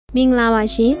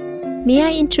Minglawashi, may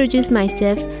I introduce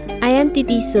myself? I am Thi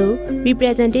Thi Soe,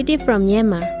 representative from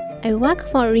Myanmar. I work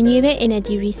for Renewable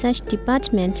Energy Research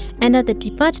Department under the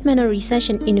Department of Research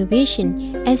and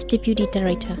Innovation as Deputy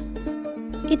Director.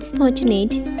 It's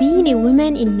fortunate being a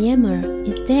woman in Myanmar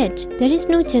is that there is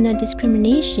no gender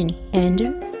discrimination and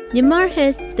Myanmar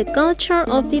has the culture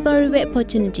of favorable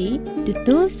opportunity to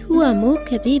those who are more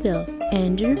capable,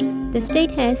 and the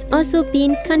state has also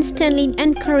been constantly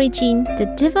encouraging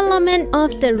the development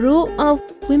of the role of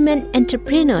women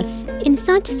entrepreneurs. In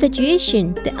such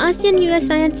situation, the ASEAN-US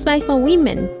Science Prize for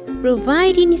Women,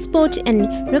 providing support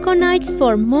and recognized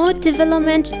for more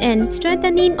development and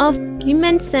strengthening of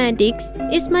women scientists,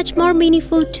 is much more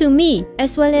meaningful to me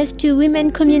as well as to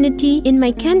women community in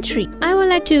my country. I would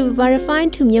like to verify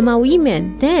to Myanmar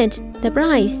women that the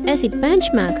prize as a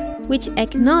benchmark which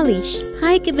acknowledge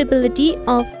high capability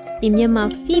of a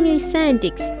Myanmar female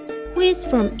scientist who is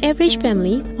from average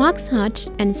family, works hard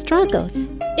and struggles,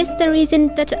 is the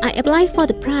reason that I apply for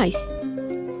the prize.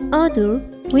 Although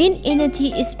wind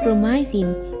energy is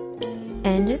promising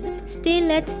and still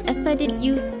less effective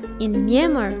use in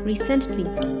Myanmar recently,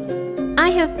 I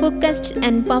have focused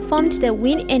and performed the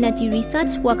wind energy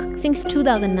research work since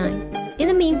 2009. In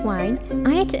the meanwhile,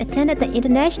 I had attended the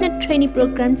international training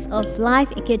programs of Life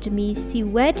Academy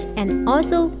CWET and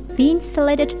also been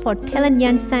selected for Talent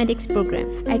Young Scientists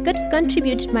program. I could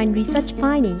contribute my research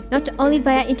finding not only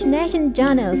via international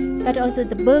journals but also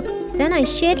the book. Then I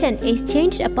shared and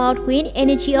exchanged about wind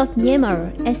energy of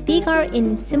Myanmar, a speaker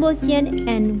in symposium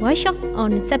and workshop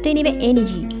on sustainable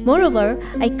energy. Moreover,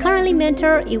 I currently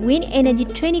mentor a wind energy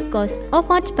training course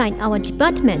offered by our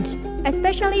department,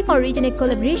 especially for regional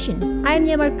collaboration. I am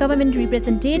Myanmar government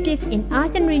representative in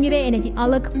ASEAN Renewable Energy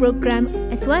Outlook program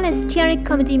as well as steering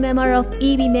committee member of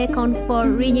EB Mekong for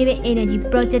renewable energy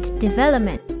project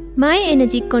development. My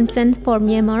energy concerns for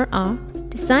Myanmar are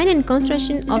design and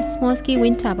construction of small-scale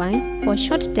wind turbine for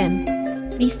short term,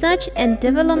 research and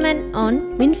development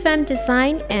on wind farm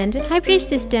design and hybrid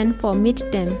system for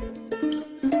mid-term,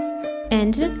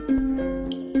 and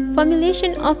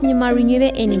formulation of Myanmar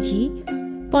renewable energy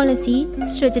policy,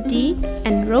 strategy,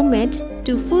 and roadmap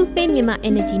to fulfill Myanmar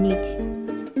energy needs.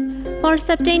 For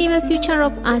sustainable future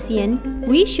of ASEAN,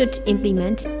 we should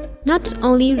implement not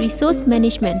only resource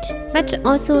management but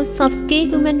also soft-scale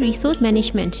human resource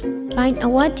management by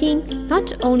awarding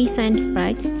not only science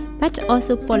prize but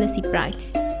also policy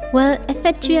prize, while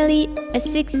effectually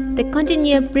assist the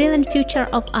continued brilliant future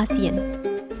of ASEAN.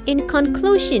 In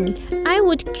conclusion, I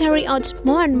would carry out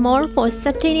more and more for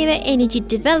sustainable energy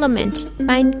development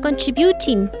by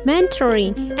contributing,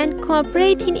 mentoring, and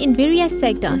cooperating in various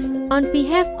sectors on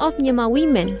behalf of Myanmar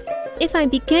women. If I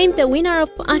became the winner of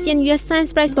ASEAN-US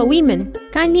Science Prize for Women,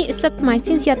 kindly accept my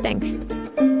sincere thanks.